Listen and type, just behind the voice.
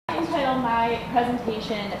entitled my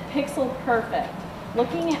presentation Pixel Perfect,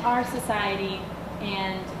 looking at our society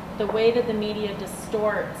and the way that the media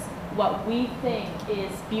distorts what we think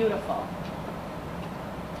is beautiful.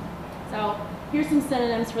 So here's some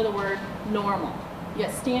synonyms for the word normal. You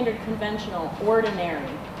got standard, conventional, ordinary.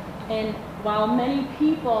 And while many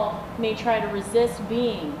people may try to resist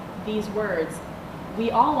being these words,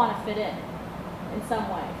 we all want to fit in some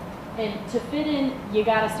way. And to fit in, you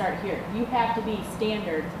got to start here. You have to be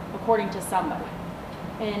standard according to somebody.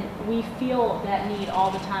 And we feel that need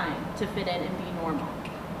all the time to fit in and be normal.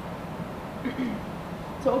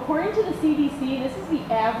 So according to the CDC, this is the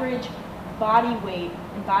average body weight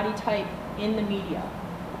and body type in the media.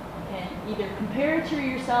 And either compare it to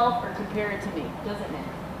yourself or compare it to me, doesn't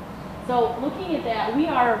matter. So looking at that, we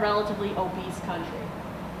are a relatively obese country.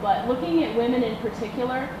 But looking at women in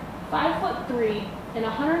particular, 5'3" and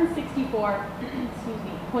 164,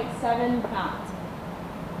 .7 pounds.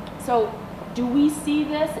 So do we see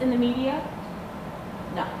this in the media?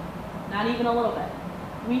 No, not even a little bit.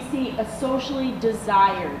 We see a socially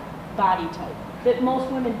desired body type that most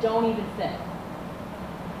women don't even fit.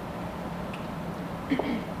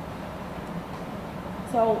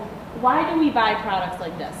 So why do we buy products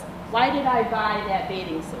like this? Why did I buy that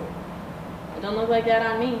bathing suit? It doesn't look like that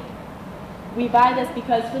on me. We buy this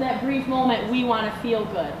because for that brief moment we want to feel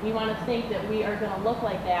good. We want to think that we are going to look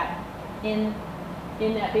like that in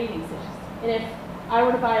that bathing suit. And if I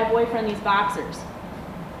were to buy a boyfriend these boxers,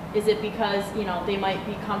 is it because, you know, they might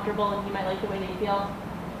be comfortable and he might like the way they feel?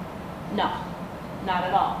 No, not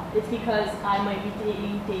at all. It's because I might be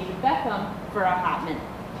dating David Beckham for a hot minute.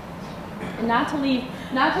 And not to leave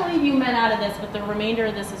you men out of this, but the remainder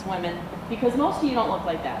of this is women, because most of you don't look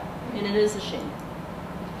like that, and it is a shame.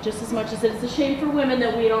 Just as much as it's a shame for women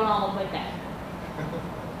that we don't all look like that.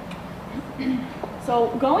 So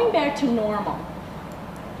going back to normal.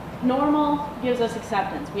 Normal gives us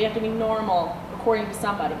acceptance. We have to be normal according to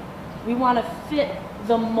somebody. We want to fit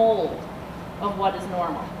the mold of what is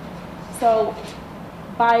normal. So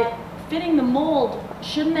by fitting the mold,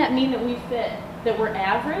 shouldn't that mean that that we're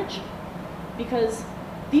average? Because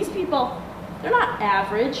these people, they're not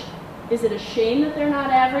average. Is it a shame that they're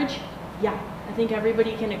not average? Yeah, I think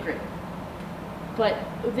everybody can agree. But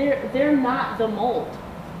they're not the mold.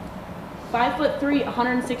 5'3",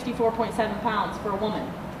 164.7 pounds for a woman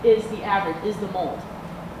is the average, is the mold.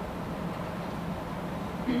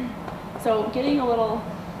 So getting a little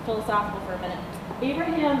philosophical for a minute.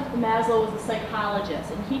 Abraham Maslow was a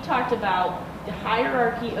psychologist, and he talked about the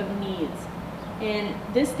hierarchy of needs. And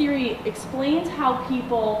this theory explains how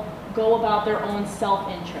people go about their own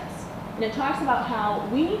self-interest. And it talks about how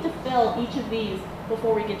we need to fill each of these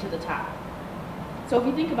before we get to the top. So if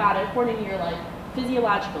you think about it, according to your life,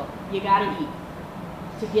 physiological, you gotta eat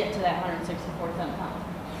to get to that 164.7 pounds.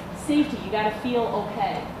 Safety, you gotta feel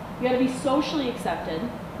okay. You gotta be socially accepted.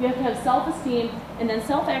 You have to have self-esteem, and then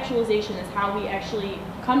self-actualization is how we actually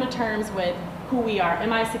come to terms with who we are.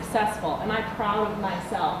 Am I successful? Am I proud of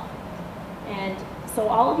myself? And so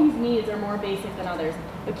all of these needs are more basic than others.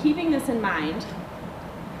 But keeping this in mind,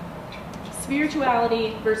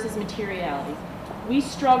 spirituality versus materiality. We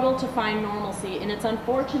struggle to find normalcy, and it's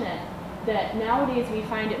unfortunate that nowadays we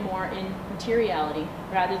find it more in materiality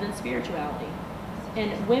rather than spirituality.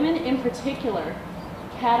 And women in particular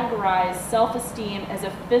categorize self-esteem as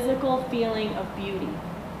a physical feeling of beauty,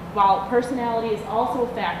 while personality is also a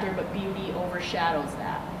factor, but beauty overshadows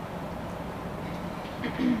that.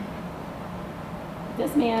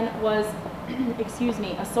 This man was,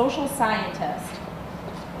 a social scientist.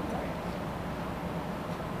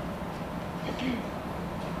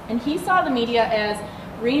 And he saw the media as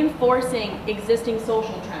reinforcing existing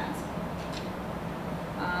social trends.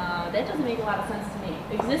 That doesn't make a lot of sense to me.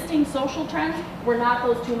 Existing social trends were not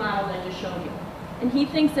those two models I just showed you. And he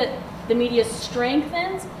thinks that the media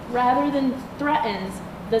strengthens rather than threatens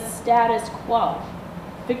the status quo.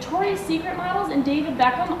 Victoria's Secret models and David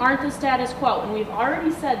Beckham aren't the status quo, and we've already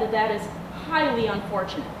said that that is highly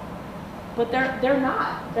unfortunate. But they're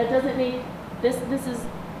not. That doesn't make, this is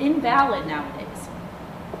invalid nowadays.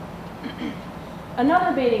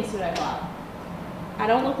 Another bathing suit I bought. I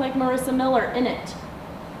don't look like Marissa Miller in it.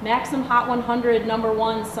 Maxim Hot 100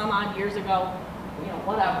 #1 some odd years ago,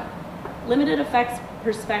 whatever. Limited Effects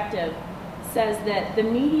Perspective says that the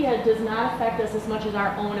media does not affect us as much as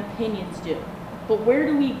our own opinions do. But where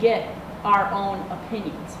do we get our own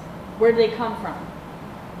opinions? Where do they come from?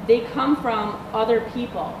 They come from other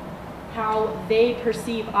people, how they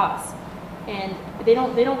perceive us. And they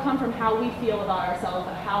don't come from how we feel about ourselves,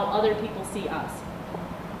 but how other people see us.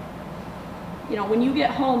 When you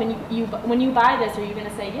get home and when you buy this, are you going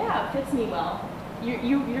to say, yeah, it fits me well?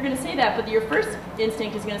 you're going to say that, but your first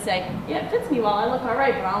instinct is going to say, yeah, it fits me well, I look all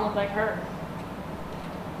right, but I don't look like her.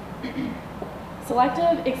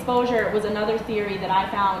 Selective exposure was another theory that I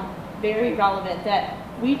found very relevant, that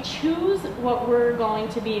we choose what we're going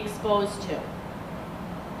to be exposed to.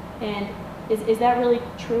 And is that really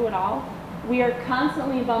true at all? We are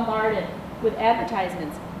constantly bombarded with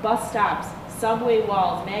advertisements, bus stops, subway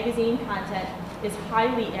walls, magazine content is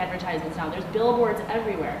highly advertisements now. There's billboards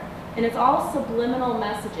everywhere. And it's all subliminal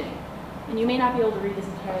messaging. And you may not be able to read this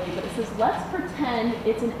entirely, but it says, let's pretend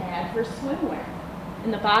it's an ad for swimwear.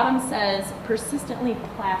 And the bottom says, persistently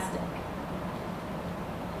plastic.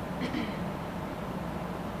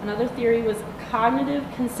 Another theory was cognitive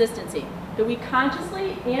consistency, that we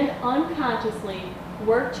consciously and unconsciously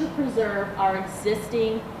work to preserve our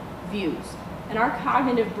existing views. And our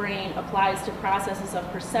cognitive brain applies to processes of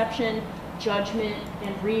perception, judgment,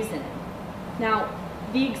 and reasoning. Now,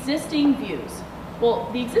 the existing views. Well,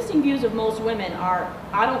 the existing views of most women are,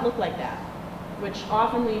 I don't look like that, which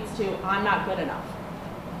often leads to, I'm not good enough.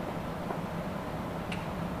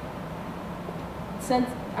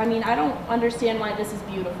 I don't understand why this is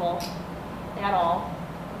beautiful at all,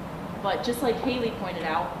 but just like Haley pointed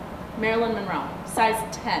out, Marilyn Monroe, size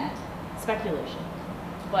 10, speculation.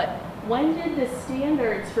 But when did the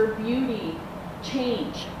standards for beauty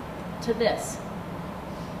change to this?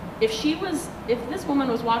 If this woman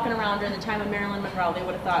was walking around during the time of Marilyn Monroe, they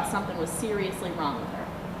would have thought something was seriously wrong with her.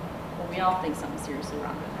 Well, we all think something's seriously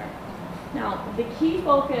wrong with her. Now, the key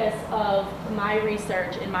focus of my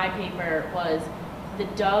research in my paper was the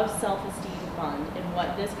Dove Self-Esteem Fund and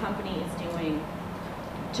what this company is doing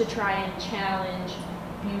to try and challenge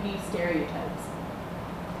beauty stereotypes.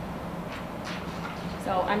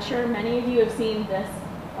 So I'm sure many of you have seen this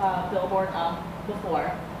billboard up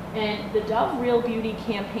before. And the Dove Real Beauty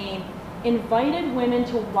campaign invited women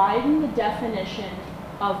to widen the definition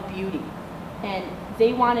of beauty. And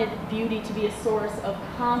they wanted beauty to be a source of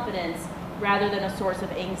confidence rather than a source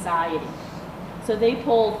of anxiety. So they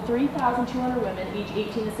polled 3,200 women, aged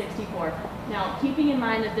 18 to 64. Now, keeping in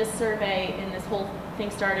mind that this survey and this whole thing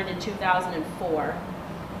started in 2004,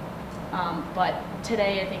 but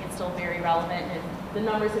today I think it's still very relevant, and the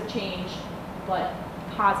numbers have changed, but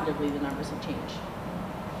positively the numbers have changed.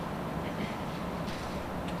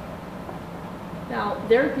 Now,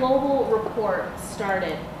 their global report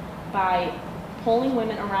started by polling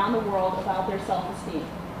women around the world about their self-esteem.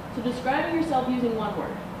 So describing yourself using one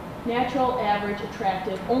word, natural, average,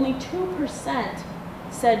 attractive, only 2%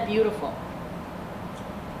 said beautiful.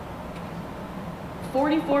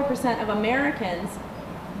 44% of Americans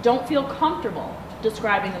don't feel comfortable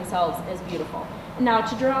describing themselves as beautiful. Now,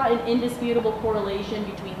 to draw an indisputable correlation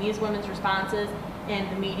between these women's responses and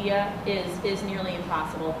the media is nearly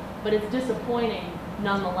impossible, but it's disappointing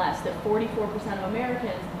nonetheless that 44% of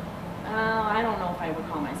Americans, I don't know if I would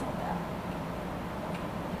call myself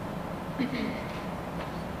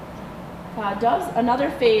that. Dove's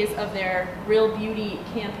another phase of their Real Beauty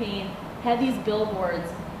campaign had these billboards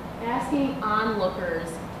asking onlookers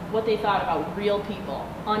what they thought about real people,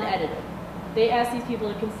 unedited. They asked these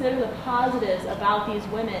people to consider the positives about these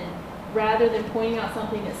women rather than pointing out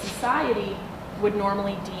something that society would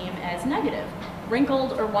normally deem as negative.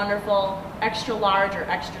 Wrinkled or wonderful, extra large or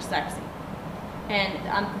extra sexy. And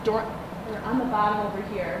on the bottom over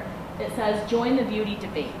here, it says, join the beauty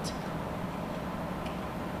debate.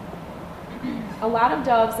 A lot of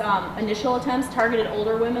Dove's initial attempts targeted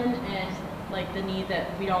older women and like the need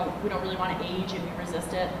that we don't really want to age and we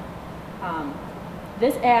resist it.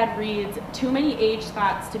 This ad reads, too many age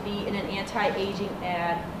spots to be in an anti-aging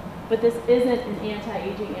ad, but this isn't an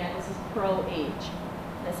anti-aging ad, this is pro-age.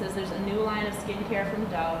 It says there's a new line of skincare from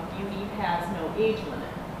Dove, beauty has no age limit.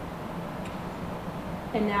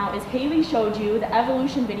 And now, as Haley showed you, the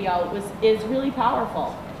evolution video is really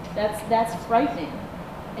powerful. That's frightening.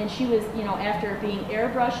 And she was, after being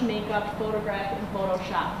airbrush, makeup, photographed, and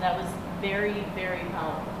photoshopped. That was very, very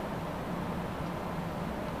powerful.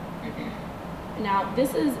 Now,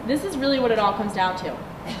 this is really what it all comes down to.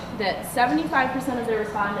 That 75% of the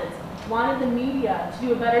respondents wanted the media to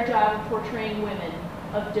do a better job of portraying women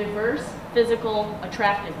of diverse physical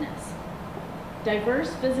attractiveness.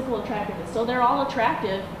 Diverse physical attractiveness. So they're all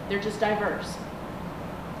attractive, they're just diverse.